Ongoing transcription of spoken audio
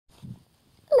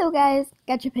Hello guys,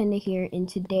 Gacha Panda here, and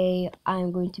today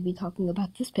I'm going to be talking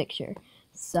about this picture.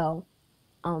 So,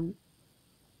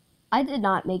 I did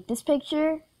not make this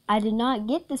picture. I did not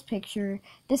get this picture.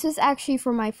 This was actually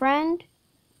for my friend,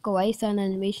 Kawaii-san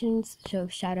Animations, so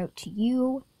shout out to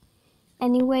you.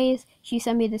 Anyways, she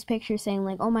sent me this picture saying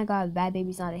like, oh my god, Bad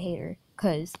Baby's not a hater,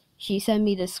 because she sent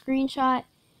me the screenshot.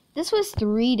 This was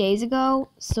 3 days ago,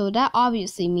 so that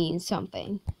obviously means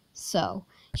something. So,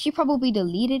 she probably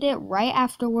deleted it right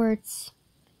afterwards,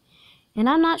 and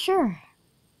I'm not sure.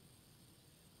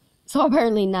 So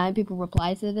apparently 9 people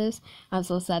replied to this. I'm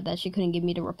so sad that she couldn't give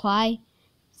me the reply.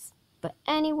 But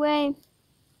anyway,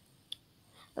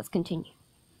 let's continue.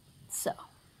 So,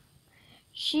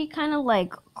 she kind of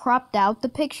like cropped out the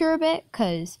picture a bit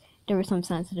because there was some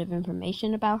sensitive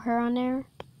information about her on there.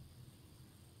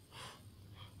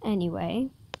 Anyway,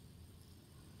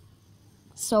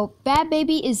 so Bad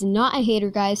Baby is not a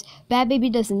hater, guys. Bad Baby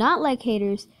does not like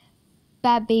haters.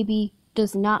 Bad Baby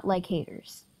does not like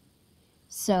haters.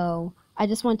 So I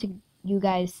just want to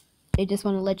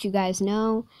let you guys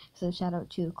know. So shout out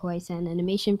to Kawaii-san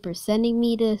Animation for sending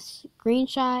me this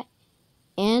screenshot.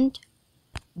 And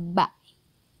bye.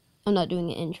 I'm not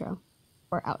doing an intro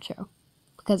or outro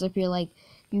because I feel like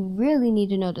you really need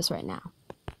to know this right now.